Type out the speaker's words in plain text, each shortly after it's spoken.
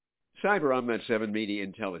Cyber on Met 7 Media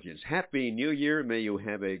Intelligence. Happy New Year. May you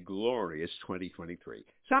have a glorious 2023.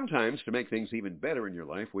 Sometimes, to make things even better in your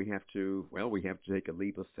life, we have to take a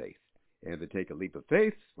leap of faith. And to take a leap of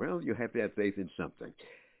faith, you have to have faith in something.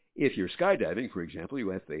 If you're skydiving, for example, you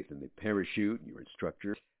have faith in the parachute and your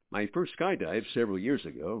instructor. My first skydive several years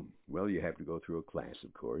ago, you have to go through a class,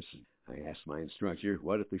 of course. I asked my instructor,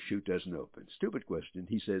 what if the chute doesn't open? Stupid question.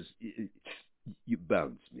 He says, you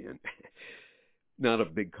bounce, man. Not a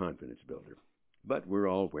big confidence builder. But we're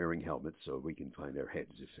all wearing helmets so we can find our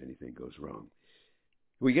heads if anything goes wrong.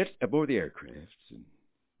 We get aboard the aircraft and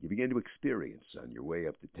you begin to experience on your way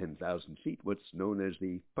up to 10,000 feet what's known as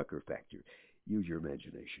the pucker factor. Use your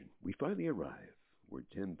imagination. We finally arrive. We're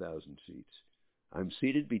 10,000 feet. I'm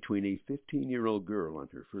seated between a 15-year-old girl on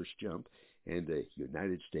her first jump and a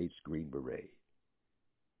United States Green Beret.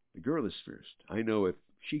 The girl is first. I know if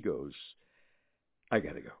she goes, I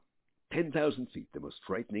gotta go. 10,000 feet, the most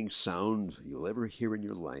frightening sound you'll ever hear in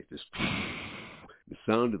your life is the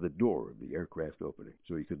sound of the door of the aircraft opening,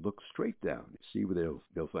 so you can look straight down and see where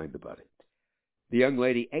they'll find the body. The young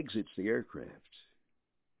lady exits the aircraft.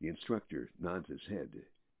 The instructor nods his head.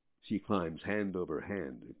 She climbs hand over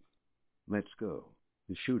hand. Let's go.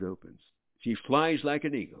 The chute opens. She flies like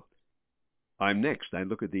an eagle. I'm next. I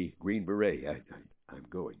look at the Green Beret. I'm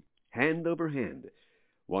going. Hand over hand.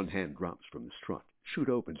 One hand drops from the strut. Chute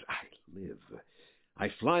opens. I live. I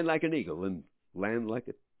fly like an eagle and land like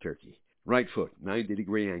a turkey. Right foot,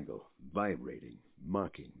 90-degree angle, vibrating,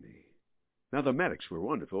 mocking me. Now, the medics were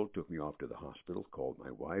wonderful, took me off to the hospital, called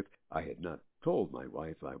my wife. I had not told my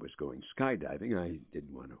wife I was going skydiving. I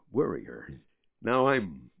didn't want to worry her. Now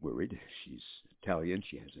I'm worried. She's Italian.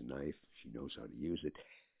 She has a knife. She knows how to use it.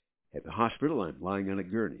 At the hospital, I'm lying on a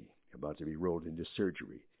gurney, about to be rolled into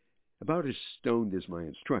surgery. About as stoned as my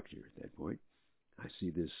instructor at that point. I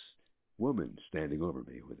see this woman standing over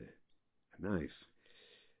me with a knife.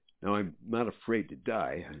 Now, I'm not afraid to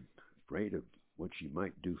die. I'm afraid of what she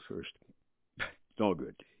might do first. It's all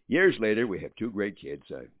good. Years later, we have two great kids.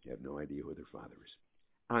 I have no idea who their father is.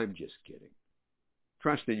 I'm just kidding.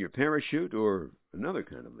 Trust in your parachute or another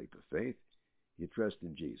kind of leap of faith. You trust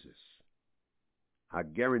in Jesus. I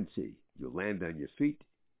guarantee you'll land on your feet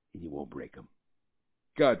and you won't break them.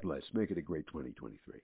 God bless. Make it a great 2023.